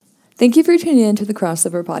Thank you for tuning in to the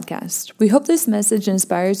Crossover Podcast. We hope this message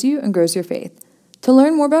inspires you and grows your faith. To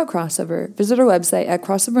learn more about Crossover, visit our website at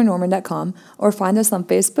crossovernorman.com or find us on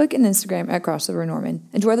Facebook and Instagram at crossovernorman.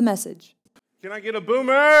 Enjoy the message. Can I get a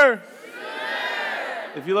boomer? Boomer!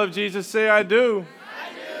 If you love Jesus, say I do. I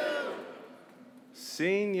do.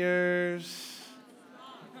 Seniors.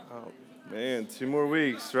 Oh, man, 2 more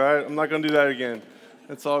weeks, right? I'm not going to do that again.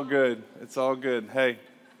 It's all good. It's all good. Hey,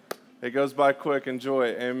 it goes by quick. Enjoy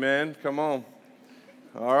it. Amen. Come on.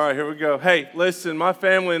 All right, here we go. Hey, listen, my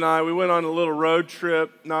family and I, we went on a little road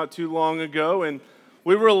trip not too long ago, and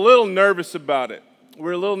we were a little nervous about it. We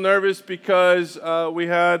were a little nervous because we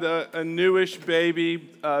had a newish baby.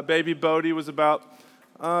 Baby Bodie was about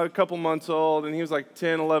a couple months old, and he was like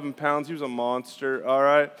 10, 11 pounds. He was a monster, all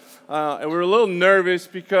right? And we were a little nervous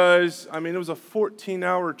because, it was a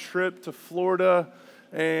 14-hour trip to Florida,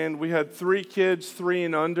 and we had 3 kids, 3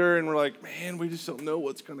 and under, and we're like, man, we just don't know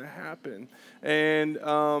what's going to happen. And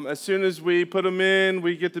as soon as we put them in,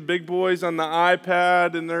 we get the big boys on the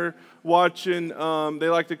iPad, and they're watching, they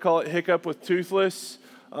like to call it Hiccup with Toothless,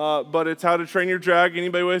 but it's How to Train Your Dragon.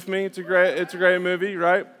 Anybody with me? It's a great movie,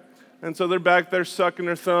 right? And so they're back there sucking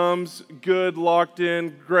their thumbs, good, locked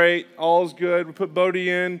in, great, all's good. We put Bodie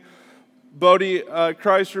in. Bodie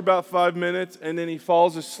cries for about 5 minutes, and then he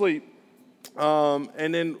falls asleep.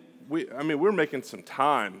 And then we're making some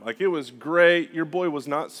time. Like, it was great. Your boy was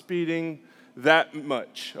not speeding that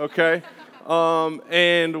much, okay?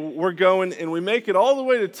 And we're going, and we make it all the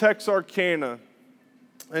way to Texarkana,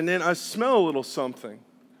 and then I smell a little something.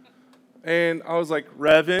 And I was like,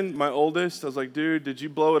 Revan, my oldest, I was like, dude, did you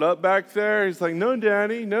blow it up back there? He's like, no,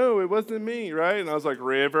 Daddy, no, it wasn't me, right? And I was like,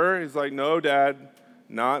 River? He's like, no, Dad,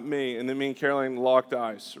 not me. And then me and Caroline locked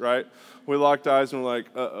eyes, right? We locked eyes, and we're like,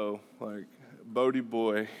 uh-oh, like, Bodie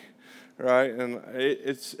boy, right? And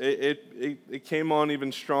it came on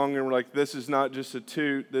even stronger. We're like, this is not just a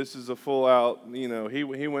toot, this is a full out,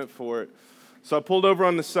 he went for it. So I pulled over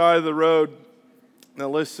on the side of the road. Now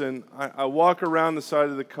listen, I walk around the side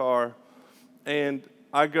of the car, and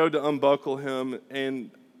I go to unbuckle him, and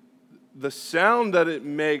the sound that it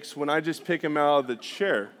makes when I just pick him out of the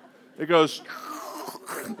chair, it goes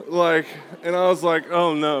like, and I was like,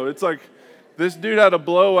 oh no, it's like, this dude had a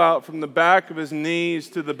blowout from the back of his knees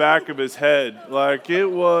to the back of his head. Like, it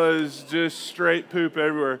was just straight poop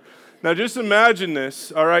everywhere. Now, just imagine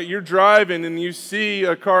this, all right? You're driving, and you see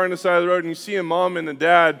a car on the side of the road, and you see a mom and a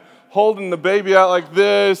dad holding the baby out like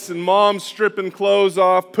this, and mom's stripping clothes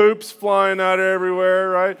off, poop's flying out everywhere,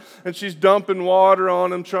 right? And she's dumping water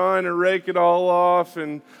on him, trying to rake it all off,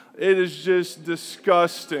 and it is just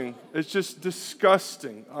disgusting. It's just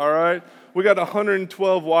disgusting, all right? We got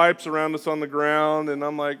 112 wipes around us on the ground, and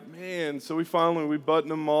I'm like, man. So we button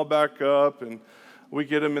them all back up, and we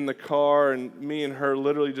get them in the car, and me and her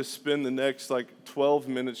literally just spend the next 12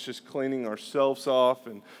 minutes just cleaning ourselves off,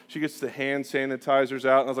 and she gets the hand sanitizers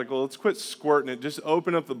out, and I was like, well, let's quit squirting it. Just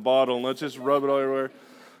open up the bottle, and let's just rub it all everywhere.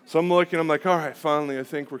 So I'm looking, I'm like, all right, finally, I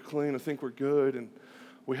think we're clean. I think we're good. And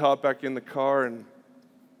we hop back in the car, and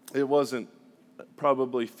it wasn't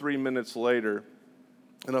probably 3 minutes later,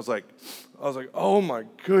 and I was like, oh my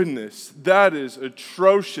goodness, that is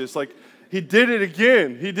atrocious. Like, he did it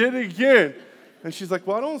again. And she's like,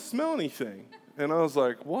 well, I don't smell anything. And I was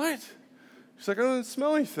like, what? She's like, I don't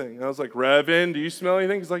smell anything. And I was like, Revan, do you smell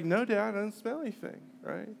anything? He's like, no, Dad, I don't smell anything,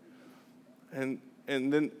 right? And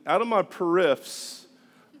then out of my periffs,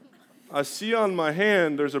 I see on my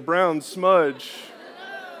hand there's a brown smudge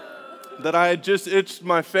that I had just itched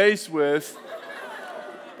my face with,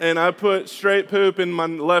 and I put straight poop in my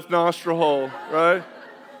left nostril hole, right?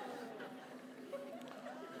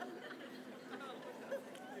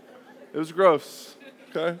 It was gross,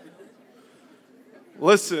 okay?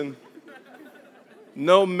 Listen,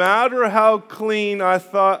 no matter how clean I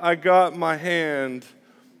thought I got my hand,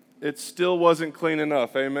 it still wasn't clean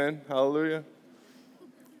enough, amen? Hallelujah.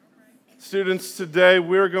 Students, today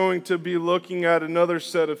we're going to be looking at another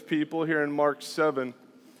set of people here in Mark 7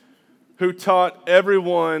 who taught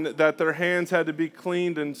everyone that their hands had to be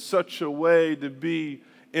cleaned in such a way to be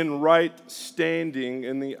in right standing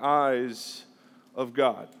in the eyes of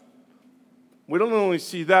God. We don't only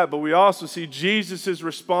see that, but we also see Jesus'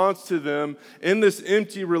 response to them in this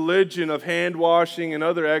empty religion of hand washing and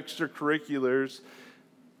other extracurriculars,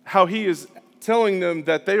 how he is telling them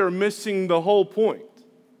that they are missing the whole point.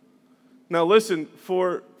 Now listen,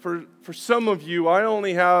 for some of you, I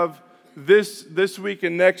only have this week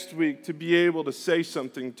and next week to be able to say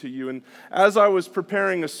something to you. And as I was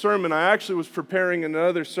preparing a sermon, I actually was preparing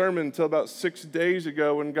another sermon until about 6 days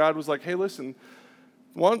ago when God was like, hey, listen,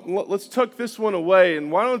 let's tuck this one away,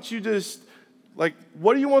 and why don't you just Like,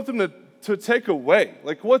 what do you want them to take away?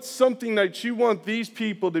 Like, what's something that you want these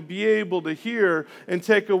people to be able to hear and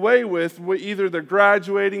take away with either they're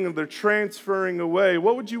graduating or they're transferring away?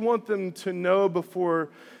 What would you want them to know before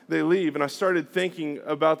they leave? And I started thinking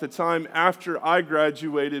about the time after I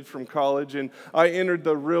graduated from college and I entered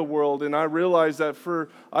the real world, and I realized that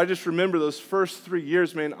I just remember those first 3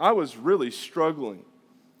 years, man, I was really struggling.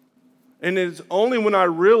 And it's only when I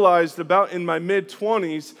realized about in my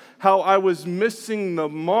mid-20s how I was missing the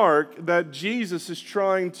mark that Jesus is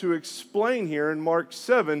trying to explain here in Mark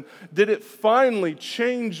 7, did it finally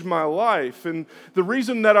change my life. And the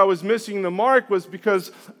reason that I was missing the mark was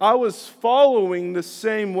because I was following the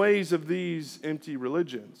same ways of these empty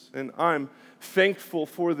religions. And I'm thankful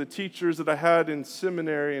for the teachers that I had in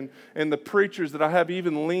seminary and the preachers that I have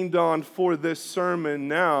even leaned on for this sermon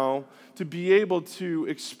now, to be able to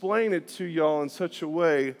explain it to y'all in such a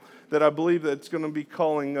way that I believe that it's going to be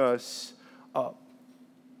calling us up.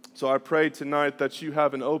 So I pray tonight that you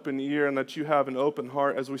have an open ear and that you have an open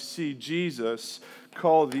heart as we see Jesus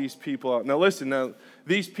call these people out. Now listen,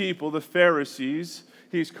 these people, the Pharisees,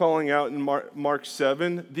 he's calling out in Mark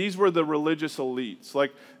 7, these were the religious elites.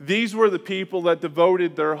 Like, these were the people that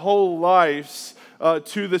devoted their whole lives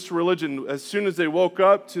to this religion. As soon as they woke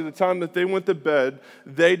up to the time that they went to bed,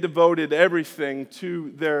 they devoted everything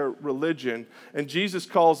to their religion. And Jesus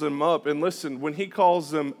calls them up. And listen, when he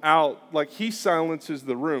calls them out, like, he silences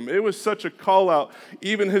the room. It was such a call out.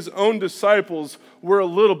 Even his own disciples were a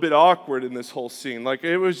little bit awkward in this whole scene. Like,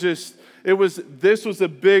 this was a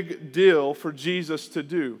big deal for Jesus to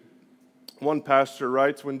do. One pastor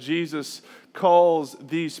writes, when Jesus calls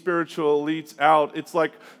these spiritual elites out, it's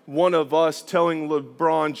like one of us telling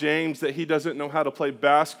LeBron James that he doesn't know how to play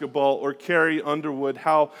basketball, or Carrie Underwood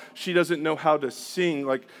how she doesn't know how to sing.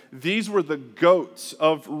 Like, these were the goats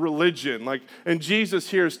of religion. Like, and Jesus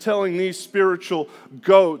here is telling these spiritual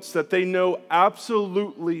goats that they know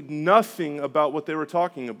absolutely nothing about what they were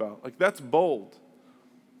talking about. Like, that's bold.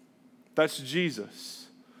 That's Jesus.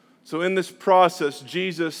 So in this process,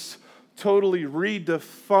 Jesus totally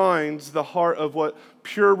redefines the heart of what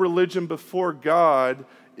pure religion before God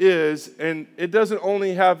is, and it doesn't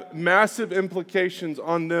only have massive implications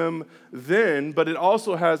on them then, but it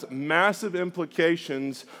also has massive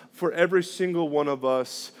implications for every single one of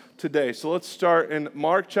us today. So let's start in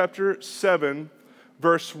Mark chapter 7,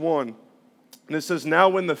 verse 1. And it says, "Now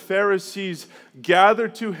when the Pharisees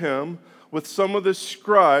gathered to him with some of the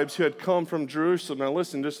scribes who had come from Jerusalem." Now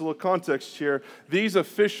listen, just a little context here. These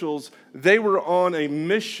officials, they were on a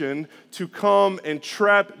mission to come and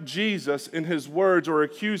trap Jesus in his words or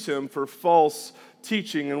accuse him for false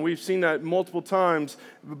teaching. And we've seen that multiple times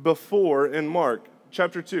before in Mark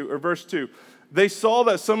chapter 2 or verse 2. "They saw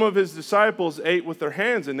that some of his disciples ate with their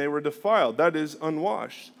hands and they were defiled," that is,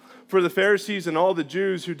 unwashed. "For the Pharisees and all the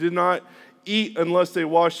Jews who did not eat unless they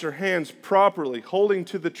wash their hands properly, holding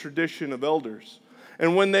to the tradition of elders.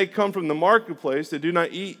 And when they come from the marketplace, they do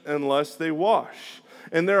not eat unless they wash.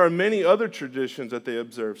 And there are many other traditions that they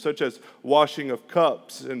observe, such as washing of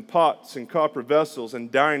cups and pots and copper vessels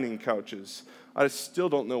and dining couches." I still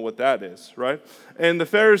don't know what that is, right? "And the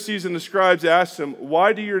Pharisees and the scribes asked him,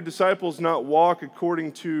 'Why do your disciples not walk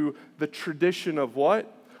according to the tradition of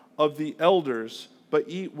what? Of the elders, but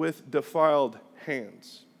eat with defiled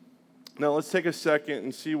hands?'" Now let's take a second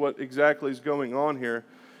and see what exactly is going on here.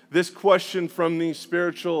 This question from these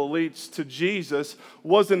spiritual elites to Jesus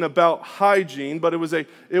wasn't about hygiene, but it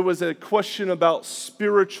was a question about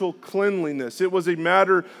spiritual cleanliness. It was a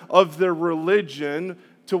matter of their religion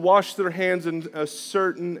to wash their hands in a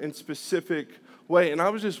certain and specific way. And I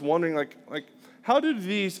was just wondering, like how did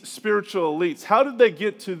these spiritual elites, how did they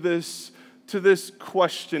get to this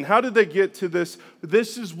question? How did they get to this?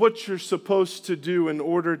 This is what you're supposed to do in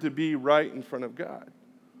order to be right in front of God.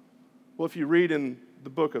 Well, if you read in the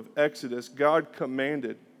book of Exodus, God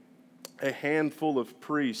commanded a handful of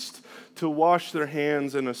priests to wash their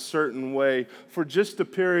hands in a certain way for just a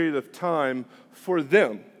period of time for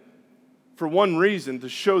them. For one reason, to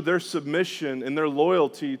show their submission and their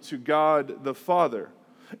loyalty to God the Father.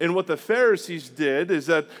 And what the Pharisees did is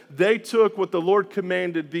that they took what the Lord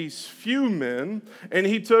commanded these few men, and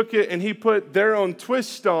he took it and he put their own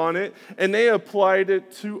twist on it, and they applied it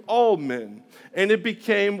to all men. And it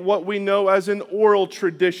became what we know as an oral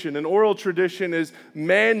tradition. An oral tradition is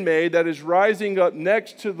man-made, that is rising up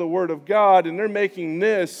next to the Word of God, and they're making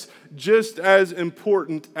this just as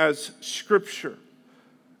important as Scripture.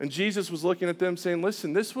 And Jesus was looking at them saying,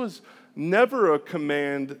 listen, this was never a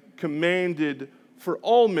commanded for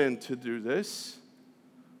all men to do this.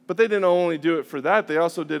 But they didn't only do it for that, they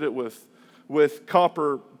also did it with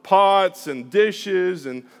copper pots and dishes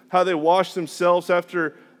and how they washed themselves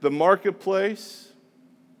after the marketplace.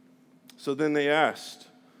 So then they asked,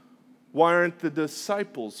 why aren't the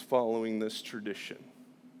disciples following this tradition?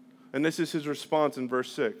 And this is his response in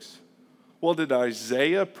verse 6. Well, did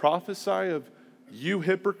Isaiah prophesy of you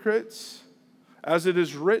hypocrites, as it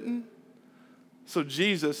is written? So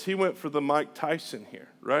Jesus, he went for the Mike Tyson here,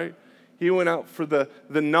 right? He went out for the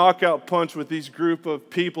knockout punch with these group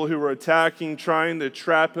of people who were attacking, trying to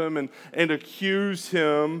trap him and accuse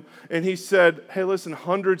him. And he said, hey, listen,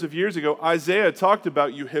 hundreds of years ago, Isaiah talked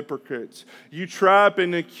about you hypocrites. You trap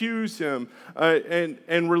and accuse him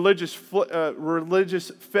and religious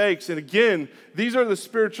fakes. And again, these are the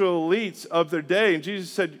spiritual elites of their day. And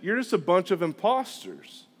Jesus said, you're just a bunch of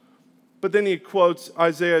imposters. But then he quotes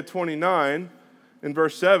Isaiah 29 in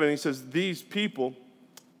verse 7. He says,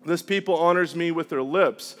 this people honors me with their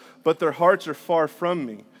lips, but their hearts are far from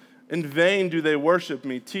me. In vain do they worship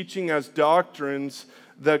me, teaching as doctrines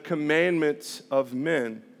the commandments of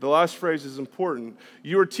men. The last phrase is important.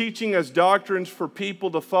 You are teaching as doctrines for people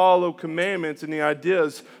to follow commandments and the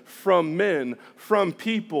ideas from men, from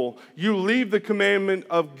people. You leave the commandment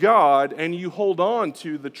of God and you hold on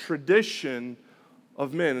to the tradition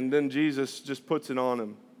of men. And then Jesus just puts it on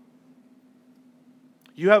him.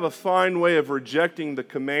 You have a fine way of rejecting the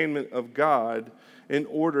commandment of God in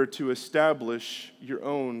order to establish your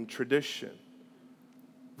own tradition.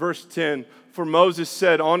 Verse 10, for Moses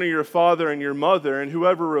said, honor your father and your mother, and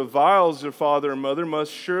whoever reviles their father and mother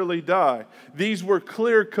must surely die. These were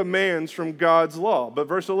clear commands from God's law. But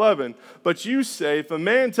verse 11, but you say, if a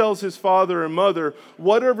man tells his father or mother,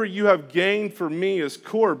 whatever you have gained for me is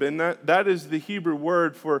Corban, that is the Hebrew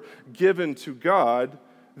word for given to God,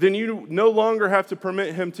 then you no longer have to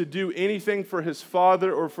permit him to do anything for his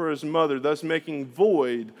father or for his mother, thus making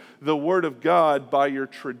void the word of God by your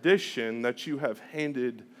tradition that you have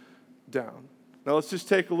handed down. Now let's just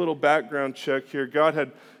take a little background check here. God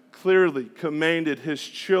had clearly commanded his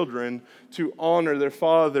children to honor their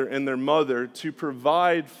father and their mother, to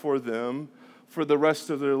provide for them for the rest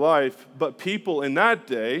of their life. But people in that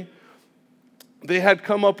day, they had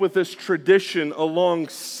come up with this tradition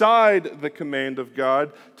alongside the command of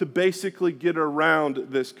God to basically get around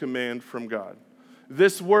this command from God.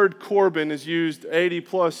 This word Corban is used 80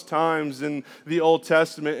 plus times in the Old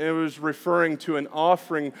Testament, and it was referring to an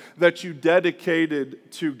offering that you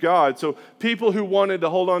dedicated to God. So people who wanted to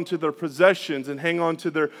hold on to their possessions and hang on to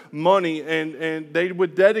their money, and they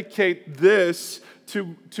would dedicate this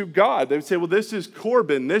to God. They would say, well, this is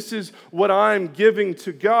Corban. This is what I'm giving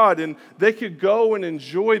to God. And they could go and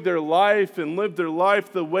enjoy their life and live their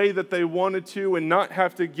life the way that they wanted to and not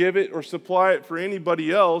have to give it or supply it for anybody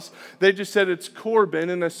else. They just said it's Corban.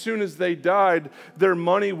 And as soon as they died, their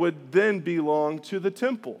money would then belong to the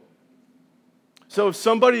temple. So if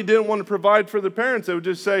somebody didn't want to provide for their parents, they would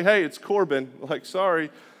just say, hey, it's Corban. Like, sorry,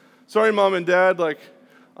 mom and dad, like,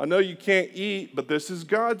 I know you can't eat, but this is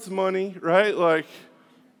God's money, right? Like,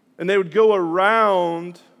 and they would go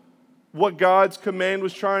around what God's command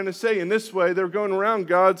was trying to say. In this way, they're going around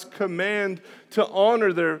God's command to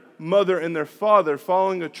honor their mother and their father,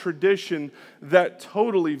 following a tradition that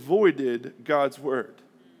totally voided God's word.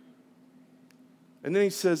 And then he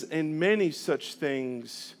says, and many such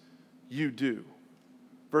things you do.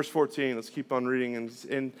 Verse 14, let's keep on reading.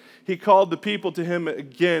 And he called the people to him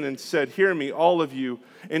again and said, hear me, all of you,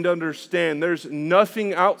 and understand there's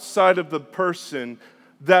nothing outside of the person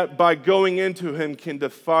that by going into him can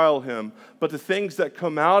defile him. But the things that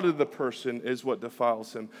come out of the person is what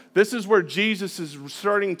defiles him. This is where Jesus is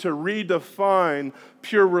starting to redefine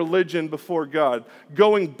pure religion before God.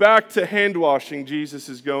 Going back to hand washing, Jesus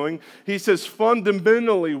is going. He says,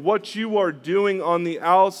 fundamentally, what you are doing on the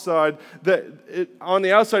outside,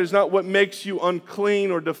 is not what makes you unclean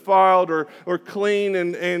or defiled or clean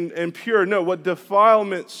and pure. No, what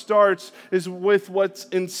defilement starts is with what's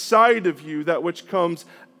inside of you, that which comes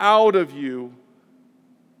out of you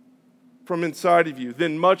from inside of you.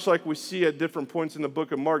 Then, much like we see at different points in the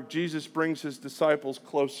book of Mark, Jesus brings his disciples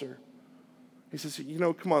closer. He says,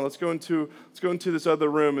 come on, let's go into this other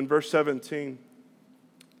room in verse 17.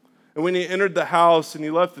 And when he entered the house and he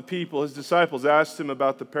left the people, his disciples asked him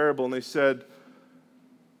about the parable, and they said,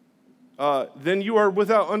 then you are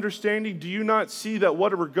without understanding. Do you not see that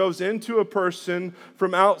whatever goes into a person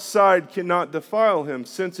from outside cannot defile him,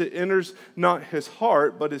 since it enters not his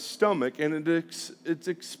heart, but his stomach, and it's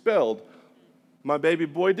expelled? My baby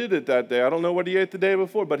boy did it that day. I don't know what he ate the day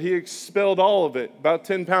before, but he expelled all of it, about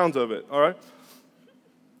 10 pounds of it, all right?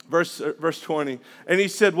 Verse 20. And he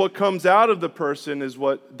said, what comes out of the person is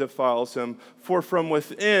what defiles him. For from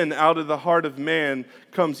within, out of the heart of man,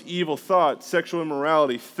 comes evil thought, sexual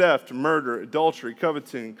immorality, theft, murder, adultery,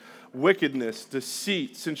 coveting, wickedness,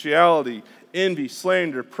 deceit, sensuality, envy,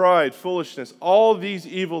 slander, pride, foolishness. All these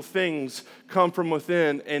evil things come from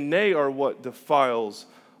within, and they are what defiles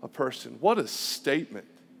a person. What a statement.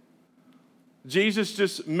 Jesus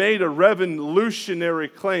just made a revolutionary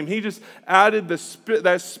claim. He just added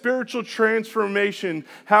that spiritual transformation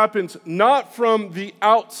happens not from the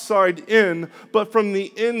outside in, but from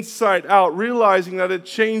the inside out, realizing that it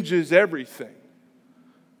changes everything.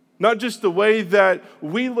 Not just the way that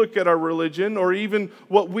we look at our religion or even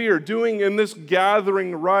what we are doing in this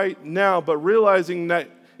gathering right now, but realizing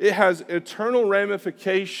that it has eternal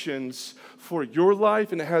ramifications for your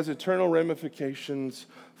life and it has eternal ramifications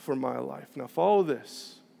for my life. Now follow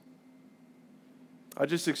this. I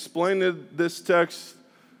just explained this text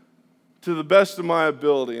to the best of my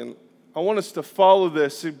ability, and I want us to follow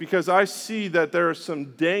this because I see that there are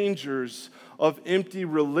some dangers of empty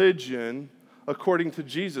religion according to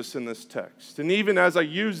Jesus in this text. And even as I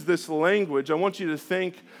use this language, I want you to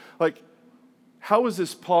think, like, how is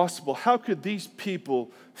this possible? How could these people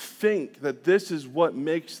think that this is what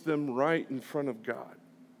makes them right in front of God?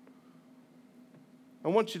 I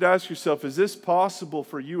want you to ask yourself, is this possible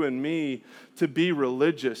for you and me to be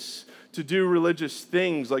religious, to do religious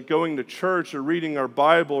things like going to church or reading our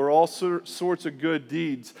Bible or all sorts of good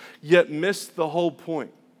deeds, yet miss the whole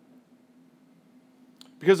point?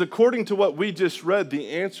 Because according to what we just read, the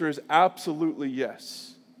answer is absolutely yes.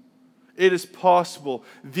 It is possible.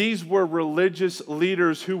 These were religious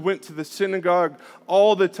leaders who went to the synagogue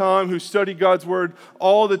all the time, who studied God's word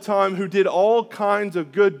all the time, who did all kinds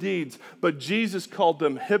of good deeds. But Jesus called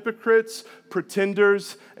them hypocrites,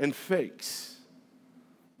 pretenders, and fakes.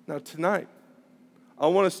 Now tonight, I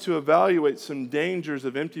want us to evaluate some dangers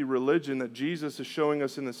of empty religion that Jesus is showing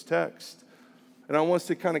us in this text. And I want us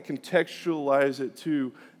to kind of contextualize it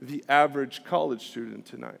to the average college student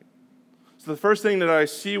tonight. So the first thing that I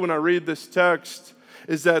see when I read this text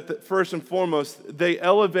is that first and foremost, they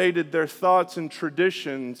elevated their thoughts and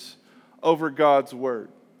traditions over God's word.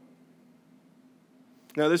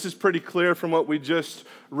 Now, this is pretty clear from what we just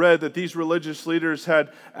read, that these religious leaders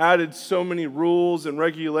had added so many rules and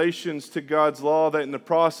regulations to God's law that in the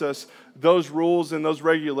process, those rules and those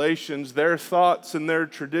regulations, their thoughts and their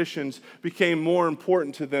traditions became more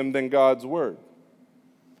important to them than God's word.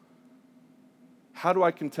 How do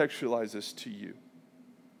I contextualize this to you?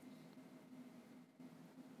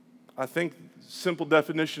 I think simple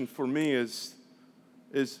definition for me is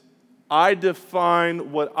I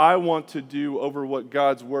define what I want to do over what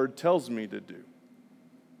God's word tells me to do.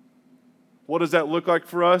 What does that look like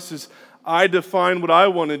for us? Is I define what I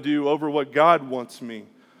want to do over what God wants me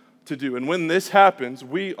to do. And when this happens,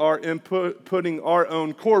 we are putting our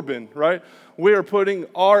own Corbin, right? We are putting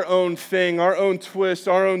our own thing, our own twist,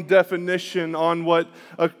 our own definition on what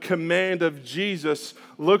a command of Jesus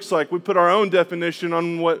looks like. We put our own definition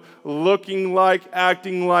on what looking like,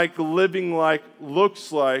 acting like, living like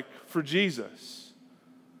looks like for Jesus.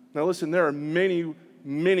 Now listen, there are many,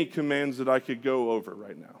 many commands that I could go over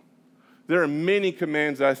right now. There are many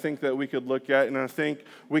commands that I think that we could look at, and I think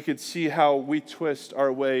we could see how we twist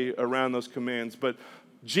our way around those commands. But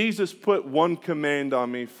Jesus put one command on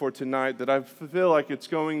me for tonight that I feel like it's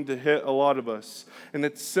going to hit a lot of us. And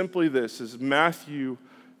it's simply this, is Matthew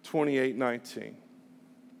 28:19.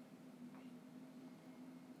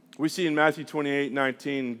 We see in Matthew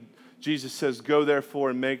 28:19, Jesus says, "Go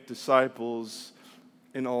therefore and make disciples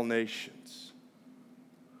in all nations."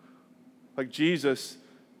 Like Jesus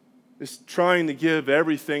is trying to give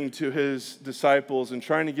everything to his disciples and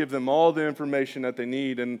trying to give them all the information that they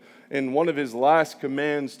need. And one of his last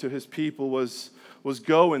commands to his people was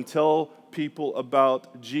go and tell people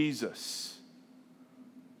about Jesus.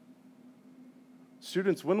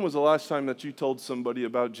 Students, when was the last time that you told somebody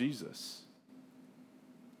about Jesus?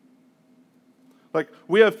 Like,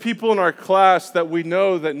 we have people in our class that we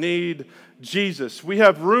know that need Jesus. We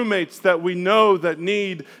have roommates that we know that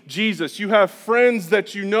need Jesus. You have friends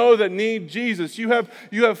that you know that need Jesus. You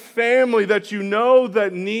have family that you know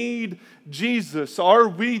that need Jesus. Are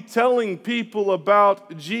we telling people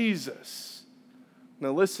about Jesus?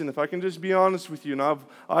 Now listen, if I can just be honest with you, and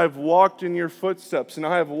I've walked in your footsteps, and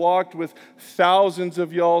I have walked with thousands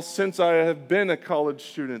of y'all since I have been a college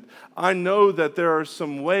student. I know that there are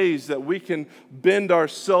some ways that we can bend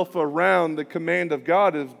ourselves around the command of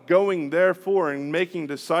God of going therefore and making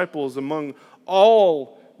disciples among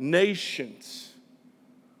all nations.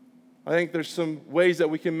 I think there's some ways that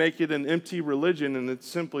we can make it an empty religion, and it's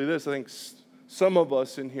simply this. I think some of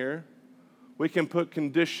us in here, we can put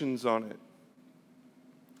conditions on it.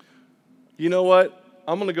 You know what?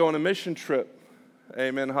 I'm going to go on a mission trip.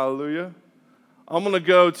 Amen, hallelujah. I'm going to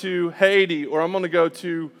go to Haiti, or I'm going to go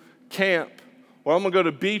to camp, or I'm going to go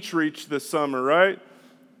to Beach Reach this summer, right?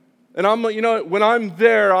 And when I'm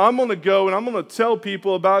there, I'm going to go and I'm going to tell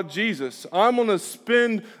people about Jesus. I'm going to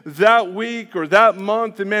spend that week or that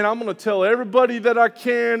month, and man, I'm going to tell everybody that I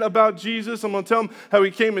can about Jesus. I'm going to tell them how he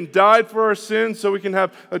came and died for our sins so we can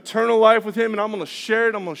have eternal life with him, and I'm going to share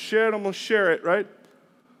it, I'm going to share it, I'm going to share it, right?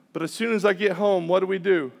 But as soon as I get home, what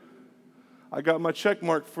do? I got my check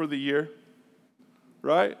mark for the year,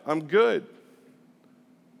 right? I'm good.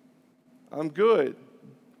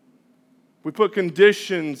 We put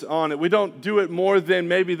conditions on it. We don't do it more than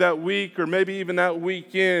maybe that week or maybe even that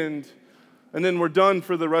weekend, and then we're done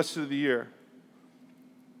for the rest of the year.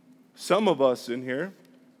 Some of us in here,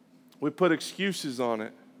 we put excuses on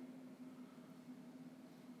it.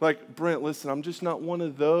 Like, Brent, listen, I'm just not one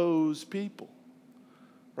of those people,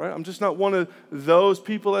 right? I'm just not one of those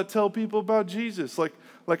people that tell people about Jesus. Like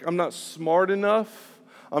I'm not smart enough.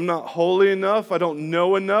 I'm not holy enough. I don't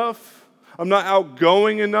know enough. I'm not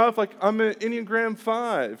outgoing enough. Like, I'm an Enneagram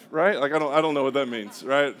 5, right? Like, I don't know what that means,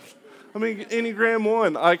 right? I mean, Enneagram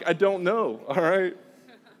 1, I don't know, all right?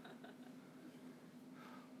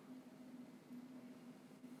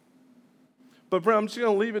 But, Brent, I'm just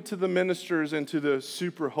going to leave it to the ministers and to the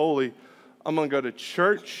super holy. I'm going to go to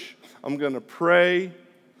church. I'm going to pray.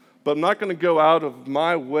 But I'm not going to go out of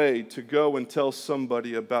my way to go and tell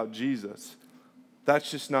somebody about Jesus. That's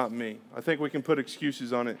just not me. I think we can put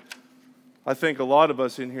excuses on it. I think a lot of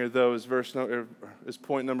us in here, though, is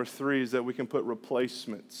point number 3, is that we can put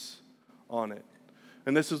replacements on it.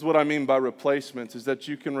 And this is what I mean by replacements, is that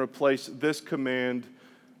you can replace this command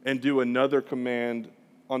and do another command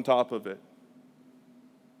on top of it.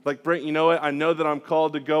 Like, Brent, you know what? I know that I'm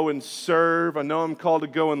called to go and serve. I know I'm called to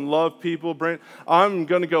go and love people. Brent, I'm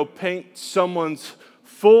going to go paint someone's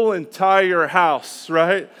full entire house,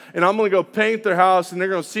 right? And I'm going to go paint their house, and they're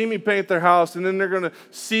going to see me paint their house, and then they're going to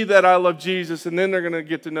see that I love Jesus, and then they're going to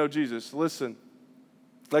get to know Jesus. Listen,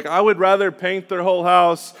 like, I would rather paint their whole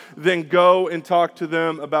house than go and talk to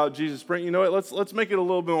them about Jesus. Brent, you know what? Let's make it a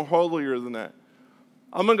little bit more holier than that.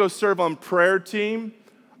 I'm going to go serve on prayer team.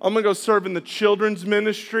 I'm going to go serve in the children's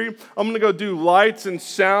ministry. I'm going to go do lights and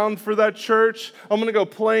sound for that church. I'm going to go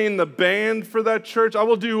play in the band for that church. I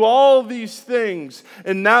will do all these things,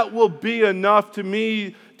 and that will be enough to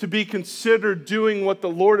me to be considered doing what the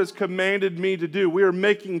Lord has commanded me to do. We are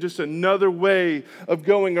making just another way of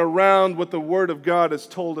going around what the Word of God has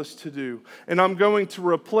told us to do. And I'm going to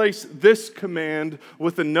replace this command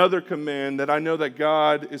with another command that I know that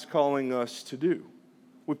God is calling us to do.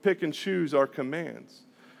 We pick and choose our commands.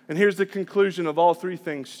 And here's the conclusion of all 3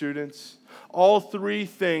 things, students. All 3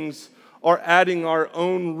 things are adding our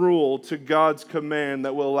own rule to God's command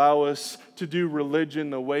that will allow us to do religion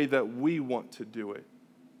the way that we want to do it.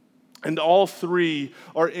 And all 3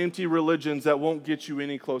 are empty religions that won't get you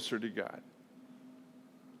any closer to God.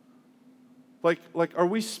 Like, are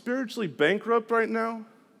we spiritually bankrupt right now?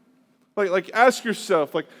 Like, ask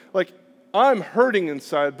yourself, like, I'm hurting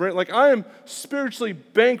inside, Brent. Like, I am spiritually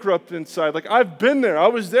bankrupt inside. Like, I've been there. I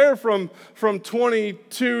was there from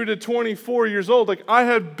 22 to 24 years old. Like, I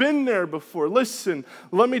have been there before. Listen,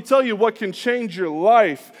 let me tell you what can change your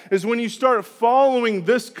life is when you start following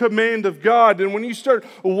this command of God, and when you start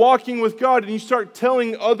walking with God and you start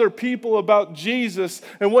telling other people about Jesus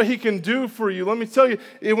and what he can do for you. Let me tell you,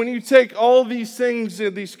 when you take all these things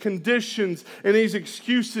and these conditions and these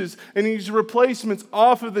excuses and these replacements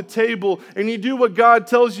off of the table, and you do what God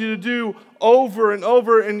tells you to do over and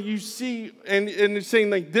over, and you see, and you're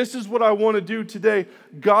saying, like, this is what I want to do today,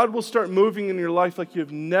 God will start moving in your life like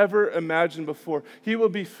you've never imagined before. He will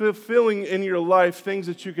be fulfilling in your life things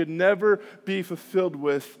that you could never be fulfilled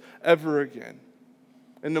with ever again.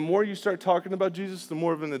 And the more you start talking about Jesus, the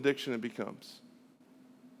more of an addiction it becomes.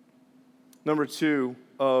 Number 2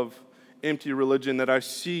 of empty religion that I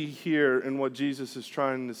see here and what Jesus is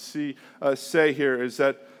trying to say here is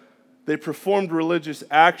that they performed religious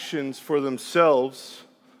actions for themselves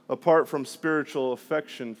apart from spiritual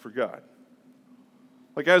affection for God.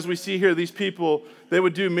 Like, as we see here, these people, they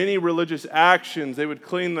would do many religious actions. They would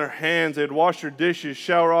clean their hands. They would wash their dishes,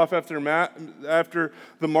 shower off after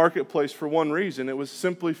the marketplace for one reason. It was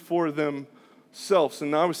simply for themselves.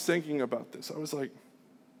 And I was thinking about this. I was like,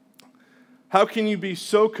 how can you be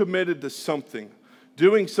so committed to something,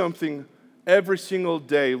 doing something every single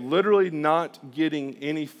day, literally not getting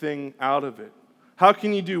anything out of it? How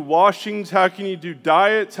can you do washings? How can you do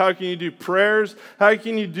diets? How can you do prayers? How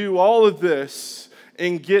can you do all of this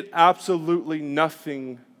and get absolutely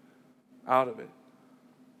nothing out of it.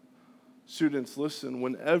 Students, listen,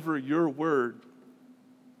 whenever your word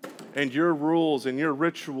and your rules and your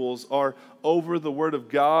rituals are over the word of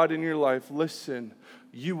God in your life, listen,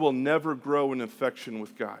 you will never grow in affection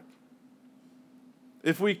with God.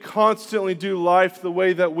 If we constantly do life the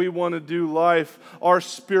way that we want to do life, our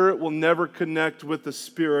spirit will never connect with the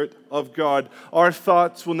Spirit of God. Our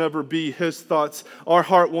thoughts will never be His thoughts. Our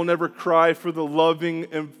heart will never cry for the loving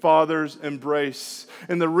and Father's embrace.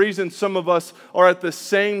 And the reason some of us are at the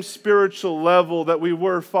same spiritual level that we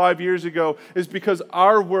were 5 years ago is because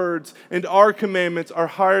our words and our commandments are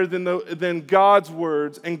higher than God's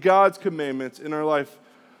words and God's commandments in our life.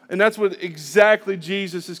 And that's what exactly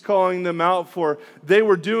Jesus is calling them out for. They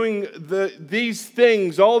were doing these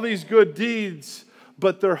things, all these good deeds,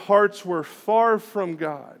 but their hearts were far from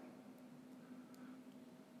God.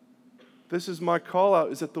 This is my call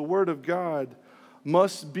out, is that the Word of God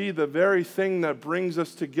must be the very thing that brings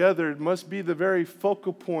us together. It must be the very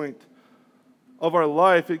focal point of our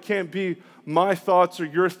life. It can't be my thoughts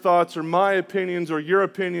or my opinions or your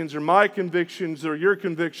opinions or my convictions or your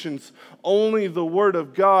convictions. Only the Word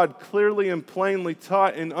of God, clearly and plainly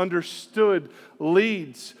taught and understood,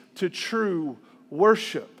 leads to true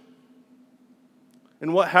worship.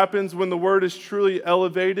 And what happens when the Word is truly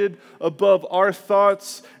elevated above our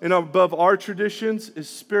thoughts and above our traditions is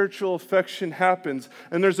spiritual affection happens.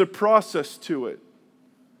 And there's a process to it.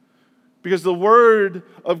 Because the Word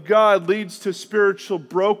of God leads to spiritual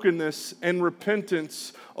brokenness and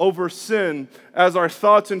repentance over sin as our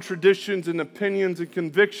thoughts and traditions and opinions and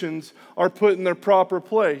convictions are put in their proper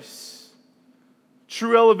place.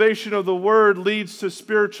 True elevation of the Word leads to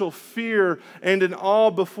spiritual fear and an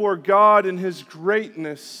awe before God and His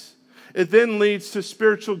greatness. It then leads to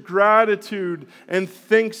spiritual gratitude and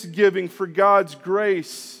thanksgiving for God's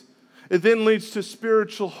grace. It then leads to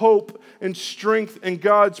spiritual hope and strength in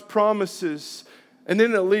God's promises. And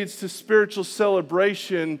then it leads to spiritual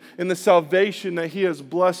celebration in the salvation that He has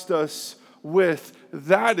blessed us with.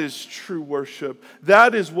 That is true worship.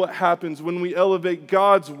 That is what happens when we elevate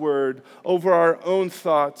God's word over our own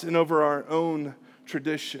thoughts and over our own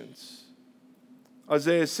traditions.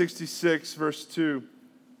 Isaiah 66 verse 2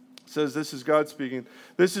 says, this is God speaking,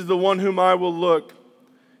 "This is the one whom I will look,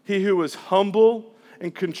 he who is humble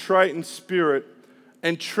and contrite in spirit,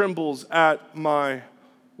 and trembles at my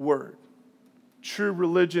word." True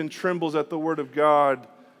religion trembles at the word of God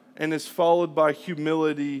and is followed by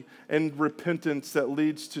humility and repentance that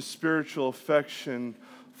leads to spiritual affection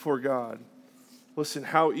for God. Listen,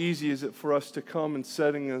 how easy is it for us to come and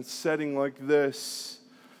in a setting like this,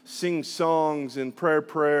 sing songs and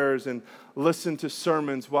prayers and listen to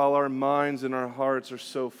sermons while our minds and our hearts are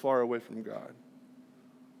so far away from God.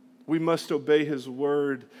 We must obey His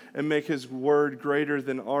word and make His word greater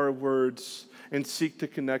than our words and seek to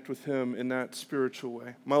connect with Him in that spiritual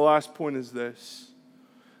way. My last point is this.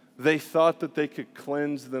 They thought that they could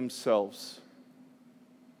cleanse themselves.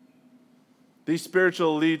 These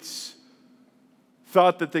spiritual elites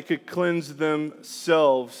thought that they could cleanse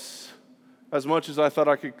themselves as much as I thought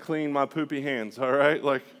I could clean my poopy hands, all right?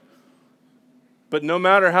 But no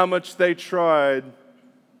matter how much they tried,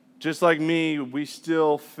 just like me, we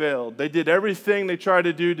still failed. They did everything they tried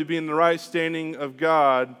to do to be in the right standing of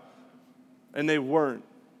God, and they weren't.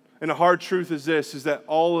 And the hard truth is this, is that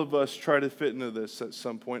all of us try to fit into this at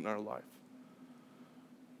some point in our life.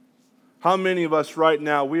 How many of us right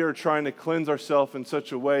now, we are trying to cleanse ourselves in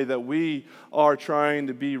such a way that we are trying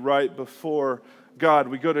to be right before God?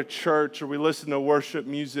 We go to church or we listen to worship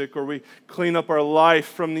music or we clean up our life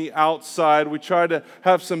from the outside. We try to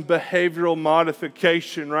have some behavioral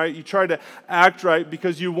modification, right? You try to act right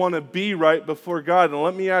because you want to be right before God. And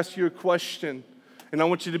let me ask you a question, and I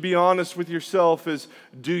want you to be honest with yourself, is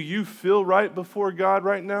do you feel right before God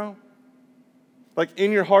right now? Like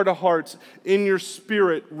in your heart of hearts, in your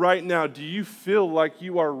spirit right now, do you feel like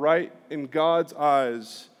you are right in God's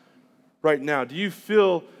eyes right now? Do you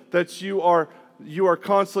feel that you are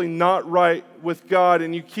constantly not right with God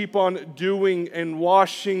and you keep on doing and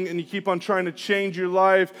washing and you keep on trying to change your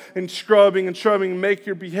life and scrubbing, make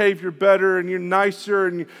your behavior better and you're nicer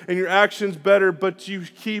and your actions better, but you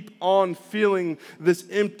keep on feeling this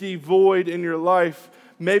empty void in your life?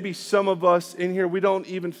 Maybe some of us in here, we don't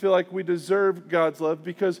even feel like we deserve God's love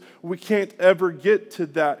because we can't ever get to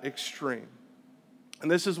that extreme.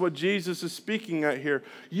 And this is what Jesus is speaking at here.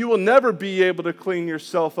 You will never be able to clean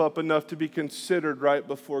yourself up enough to be considered right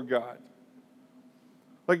before God.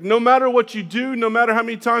 Like, no matter what you do, no matter how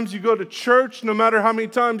many times you go to church, no matter how many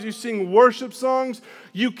times you sing worship songs,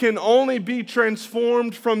 you can only be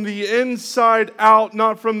transformed from the inside out,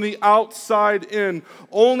 not from the outside in.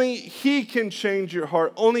 Only He can change your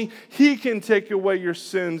heart. Only He can take away your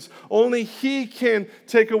sins. Only He can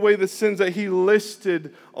take away the sins that He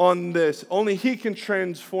listed on this. Only He can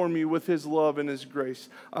transform you with His love and His grace.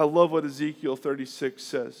 I love what Ezekiel 36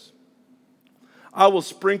 says. I will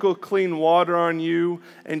sprinkle clean water on you,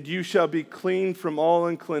 and you shall be clean from all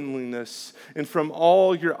uncleanliness. And from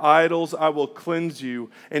all your idols I will cleanse you,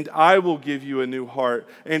 and I will give you a new heart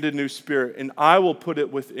and a new spirit, and I will put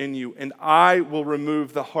it within you, and I will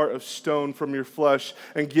remove the heart of stone from your flesh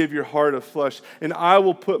and give your heart of flesh. And I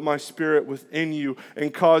will put my spirit within you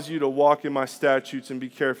and cause you to walk in my statutes and be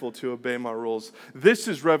careful to obey my rules. This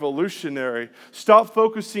is revolutionary. Stop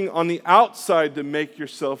focusing on the outside to make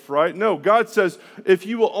yourself right. No, God says, if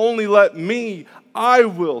you will only let me, I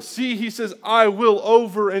will. See, He says, I will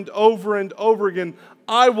over and over and over again.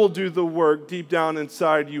 I will do the work deep down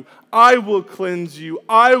inside you. I will cleanse you.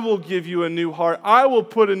 I will give you a new heart. I will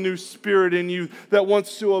put a new spirit in you that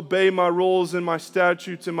wants to obey my rules and my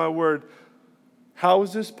statutes and my word. How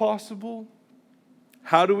is this possible?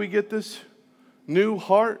 How do we get this new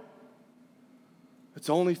heart? It's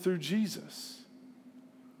only through Jesus.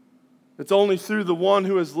 It's only through the one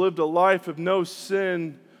who has lived a life of no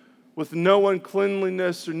sin, with no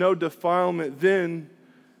uncleanliness or no defilement. Then,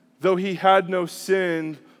 though He had no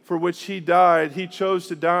sin for which He died, He chose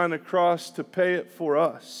to die on a cross to pay it for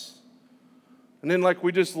us. And then, like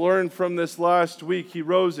we just learned from this last week, He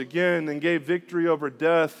rose again and gave victory over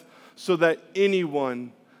death so that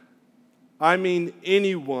anyone,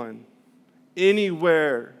 anyone,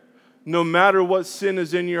 anywhere, no matter what sin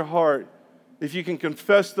is in your heart, if you can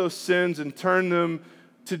confess those sins and turn them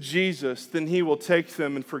to Jesus, then He will take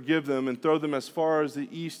them and forgive them and throw them as far as the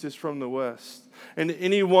east is from the west. And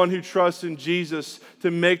anyone who trusts in Jesus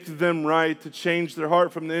to make them right, to change their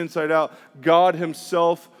heart from the inside out, God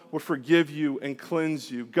Himself will forgive you and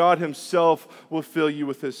cleanse you. God Himself will fill you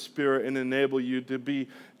with His Spirit and enable you to be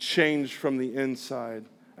changed from the inside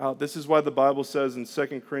out. This is why the Bible says in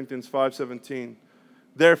 2 Corinthians 5:17,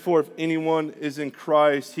 therefore, if anyone is in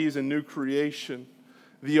Christ, he is a new creation.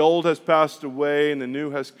 The old has passed away and the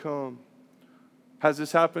new has come. Has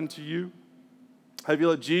this happened to you? Have you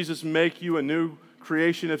let Jesus make you a new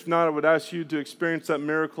creation? If not, I would ask you to experience that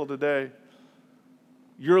miracle today.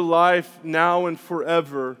 Your life now and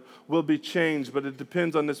forever will be changed, but it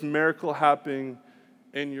depends on this miracle happening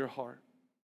in your heart.